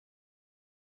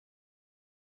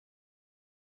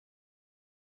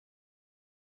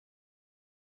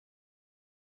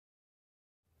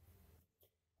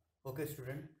Okay,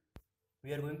 student,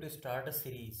 we are going to start a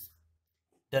series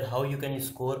that how you can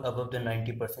score above the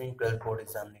 90% in 12th board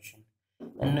examination.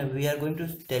 And we are going to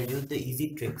tell you the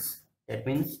easy tricks. That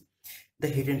means the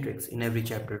hidden tricks in every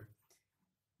chapter.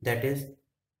 That is,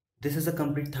 this is a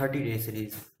complete 30-day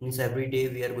series. Means every day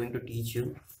we are going to teach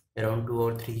you around 2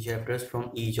 or 3 chapters from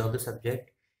each of the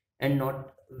subject, and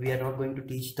not we are not going to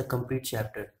teach the complete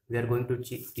chapter. We are going to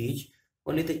teach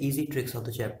only the easy tricks of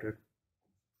the chapter.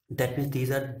 That means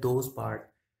these are those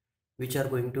parts which are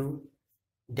going to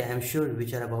damn sure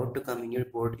which are about to come in your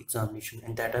board examination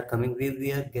and that are coming.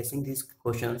 We are guessing these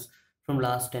questions from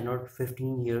last 10 or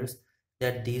 15 years,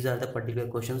 that these are the particular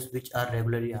questions which are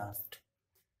regularly asked.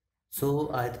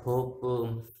 So I hope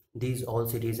these all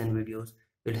series and videos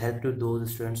will help to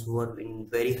those students who are in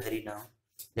very hurry now,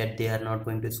 that they are not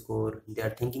going to score, they are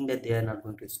thinking that they are not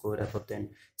going to score above than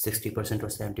 60% or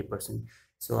 70%.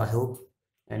 So I hope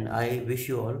and I wish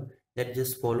you all that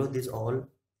just follow this all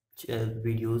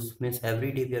videos. Means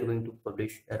every day we are going to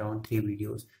publish around 3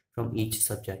 videos from each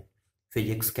subject: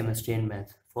 physics, chemistry and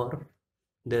math, for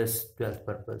this 12th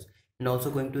purpose, and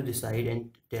also going to decide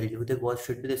and tell you that what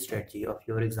should be the strategy of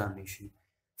your examination.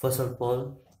 First of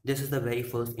all, this is the very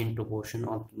first intro portion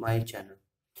of my channel.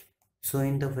 So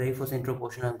in the very first intro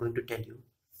portion, I'm going to tell you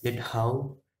that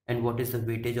how and what is the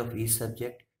weightage of each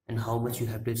subject and how much you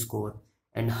have to score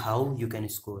and how you can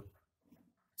score.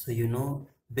 So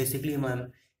basically,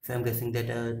 if I'm guessing that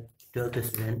a 12th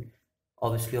student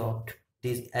obviously opt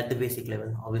these at the basic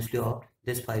level, obviously opt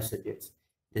these 5 subjects: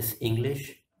 this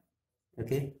English,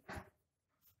 okay,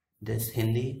 this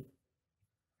Hindi,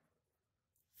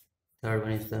 third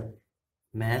one is the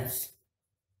maths,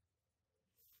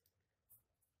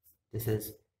 this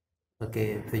is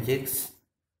okay physics,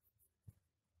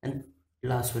 and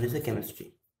last one is the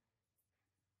chemistry.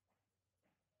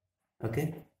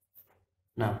 Okay,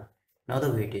 now now the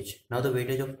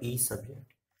weightage of each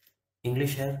subject.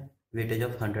 English have weightage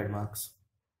of 100 marks,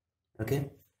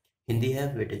 okay. Hindi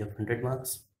have weightage of 100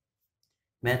 marks.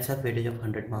 Maths have weightage of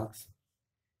 100 marks.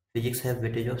 Physics have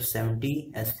weightage of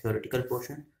 70 as theoretical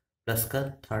portion plus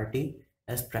ka 30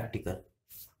 as practical,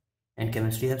 and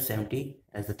chemistry have 70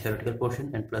 as the theoretical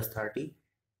portion and plus 30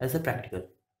 as the practical.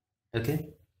 Okay,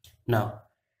 now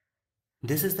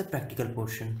this is the practical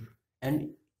portion, and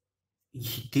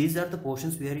these are the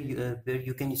portions where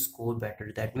you can score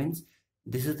better. That means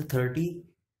this is the 30,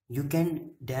 you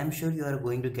can damn sure you are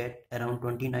going to get around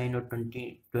 29 or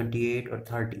 20, 28 or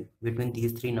 30 between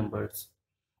these three numbers.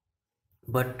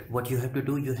 But what you have to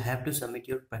do, you have to submit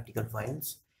your practical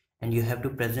files and you have to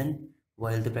present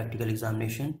while the practical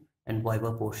examination and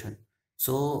viva portion.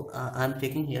 So I'm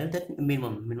taking here that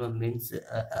minimum means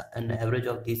an average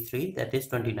of these three, that is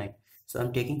 29. So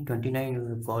I'm taking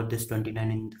 29 for this,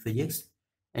 29 in physics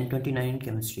and 29 in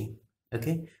chemistry.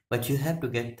 Okay, but you have to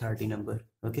get 30 number.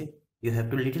 Okay, you have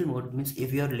to little more, means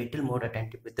if you are little more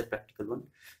attentive with the practical one,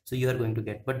 so you are going to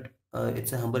get. But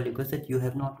it's a humble request that you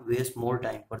have not waste more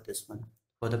time for this one,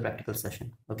 for the practical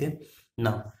session. Okay,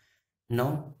 now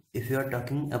if you are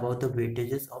talking about the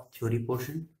weightages of theory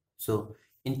portion, so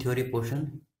in theory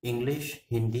portion, English,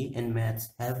 Hindi and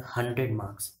maths have 100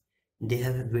 marks. They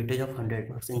have a weightage of 100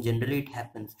 marks, and generally it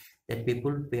happens that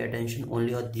people pay attention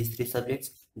only on these three subjects.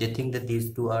 They think that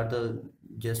these two are the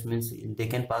just means they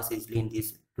can pass easily in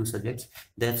these two subjects.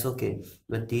 That's okay,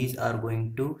 but these are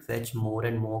going to fetch more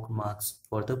and more marks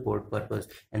for the board purpose,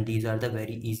 and these are the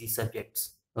very easy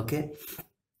subjects. Okay,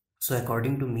 so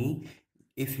according to me,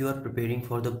 if you are preparing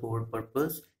for the board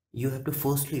purpose, you have to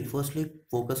firstly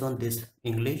focus on this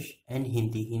English and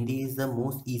Hindi. Hindi is the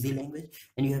most easy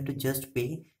language, and you have to just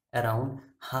pay around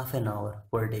half an hour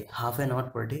per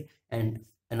day, and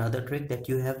another trick that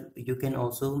you can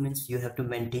also, means you have to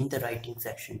maintain the writing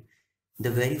section.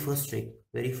 The very first trick,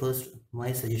 very first,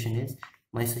 my suggestions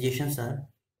are,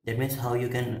 that means how you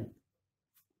can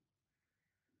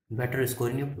better score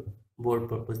in your board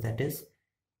purpose. That is,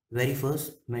 very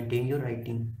first maintain your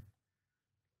writing.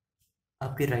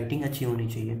 आपकी writing अच्छी होनी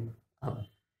चाहिए. अब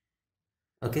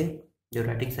okay, your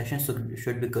writing session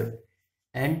should be good,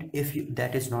 and if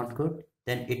that is not good,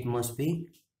 then it must be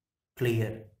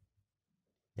clear.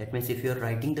 That means if you are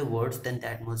writing the words, then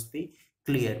that must be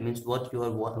clear, means what you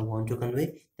are want to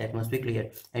convey, that must be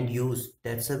clear. And use,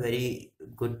 that's a very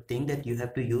good thing, that you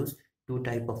have to use two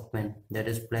type of pen, that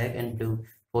is black and blue,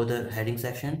 for the heading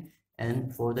section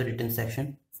and for the written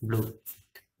section blue.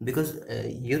 Because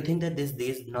you think that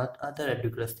these not other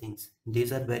ridiculous things,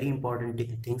 these are very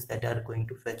important things that are going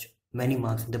to fetch many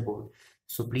marks in the board.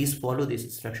 So please follow these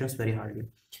instructions very hardly.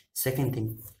 Second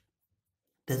thing,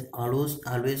 that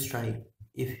always try,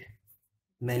 if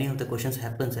many of the questions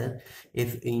happens as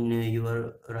if in you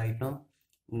are right now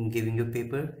giving your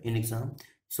paper in exam,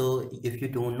 so if you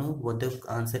don't know what the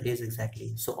answer is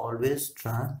exactly, so always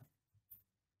draw,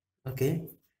 okay,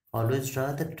 always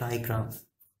draw the diagram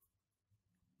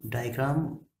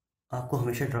आपको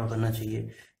हमेशा draw करना चाहिए।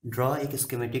 Draw एक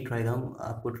schematic diagram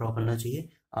आपको draw करना चाहिए।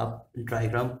 आप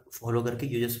diagram follow करके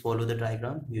you just follow the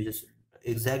diagram, you just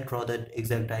exact draw the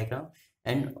exact diagram,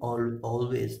 and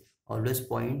always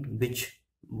point which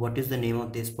what is the name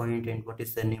of this point and what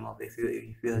is the name of, if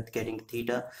you are getting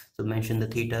theta, so mention the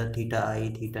theta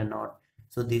I, theta naught,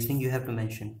 so these things you have to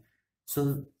mention.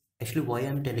 So actually why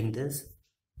I'm telling this,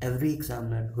 every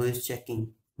examiner who is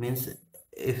checking, means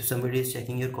if somebody is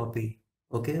checking your copy,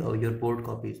 okay, or your board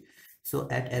copies, so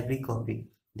at every copy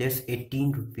there's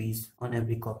 18 rupees on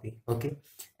every copy, okay,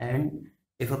 and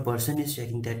if a person is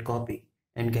checking that copy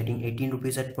and getting 18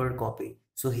 rupees at per copy,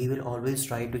 so he will always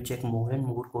try to check more and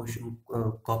more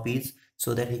copies,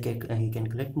 so that he can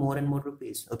collect more and more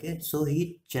rupees, okay. So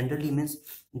he generally means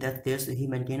that he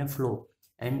maintain a flow,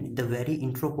 and the very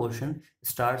intro portion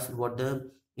starts what the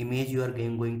image you are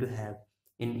going to have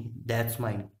in that's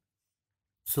mind.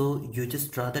 So you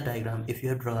just draw the diagram, if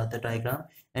you draw the diagram,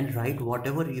 and write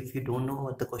whatever, if you don't know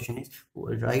what the question is,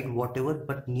 write whatever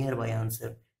but nearby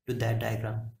answer to that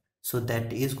diagram, so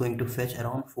that is going to fetch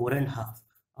around 4.5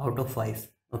 out of 5,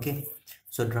 okay.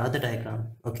 So draw the diagram,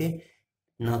 okay.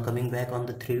 Now coming back on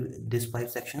these 5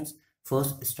 sections,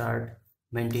 first start,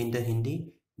 maintain the Hindi,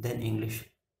 then English,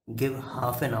 give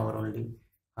half an hour only,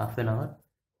 half an hour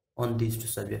on these 2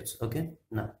 subjects, okay.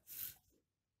 Now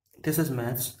this is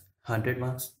maths, 100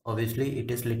 marks, obviously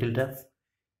it is little tough.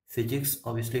 Physics,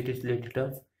 obviously it is little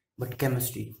tough, but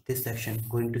chemistry, this section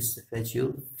going to fetch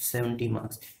you 70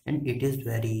 marks, and it is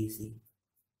very easy,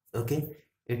 okay,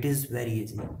 it is very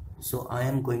easy. So I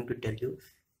am going to tell you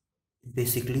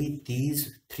basically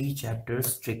these 3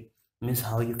 chapters trick, means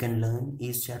how you can learn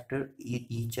each chapter,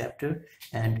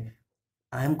 and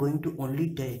I am going to only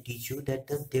teach you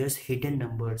that there's hidden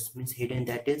numbers, means hidden,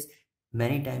 that is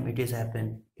many time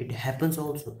it happens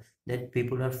also that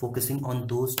people are focusing on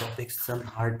those topics, some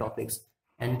hard topics,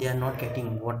 and they are not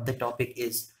getting what the topic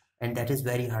is, and that is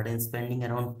very hard, and spending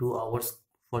around 2 hours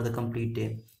for the complete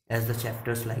day, as the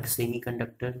chapters like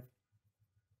semiconductor,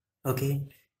 okay,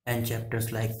 and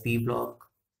chapters like P block,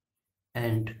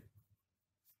 and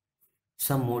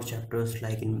some more chapters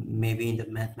like in maybe in the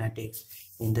mathematics,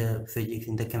 in the physics,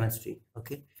 in the chemistry,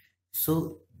 okay.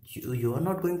 So you are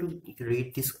not going to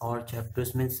read this all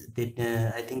chapters, means that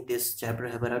I think this chapter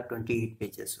have around 28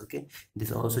 pages, okay,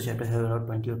 this also chapter have around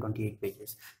 20 or 28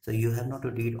 pages, so you have not to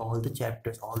read all the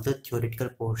chapters, all the theoretical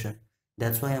portion.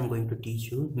 That's why I'm going to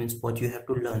teach you, means what you have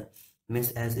to learn,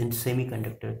 means as in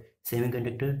semiconductor,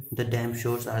 the damn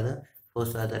shorts are the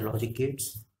first are the logic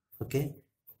gates, okay,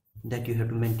 that you have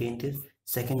to maintain this.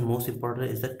 Second most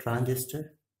important is the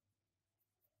transistor,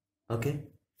 okay,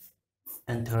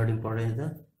 and third important is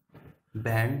the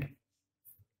band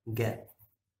gap,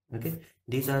 okay.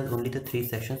 These are only the 3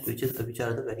 sections which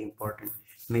are the very important.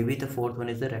 Maybe the fourth one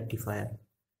is the rectifier.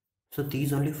 So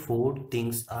these only 4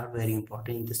 things are very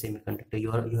important in the semiconductor.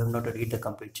 You have not to read the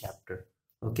complete chapter,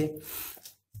 okay.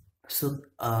 So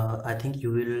I think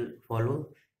you will follow.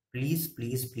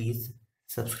 Please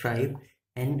subscribe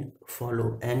and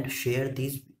follow and share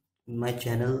these my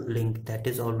channel link that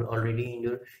is already in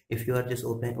your, if you are just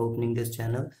opening this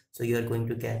channel, so you are going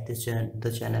to get this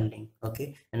the channel link,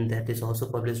 okay, and that is also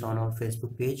published on our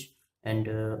Facebook page and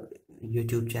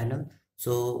YouTube channel.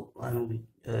 So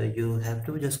you have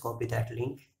to just copy that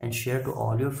link and share to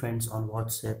all your friends on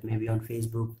WhatsApp, maybe on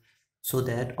Facebook, so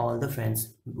that all the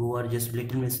friends who are just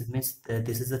little miss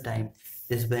this is the time,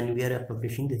 this when we are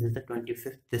publishing, this is the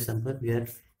 25th December, we are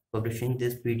publishing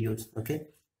these videos, okay.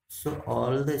 So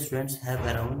all the students have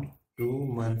around 2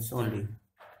 months only,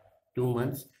 2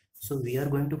 months. So we are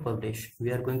going to publish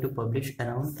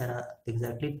around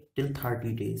exactly till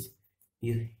 30 days.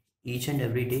 Each and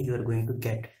every day you are going to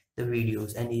get the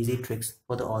videos and easy tricks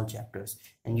for the all chapters,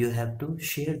 and you have to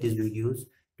share these videos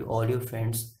to all your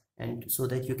friends, and so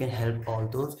that you can help all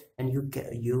those, and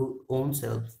you own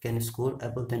self can score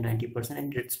above the 90%,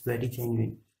 and it's very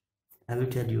genuine. I will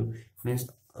tell you, means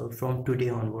from today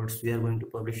onwards we are going to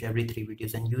publish every 3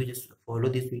 videos, and you just follow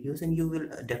these videos and you will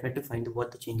definitely find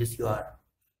what the changes you are,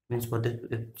 means what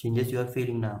the changes you are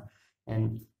feeling now,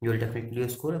 and you will definitely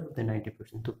score above the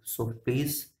 90%. So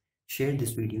please share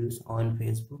these videos on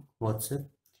Facebook, WhatsApp,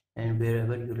 and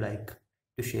wherever you like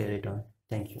to share it on.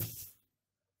 Thank you.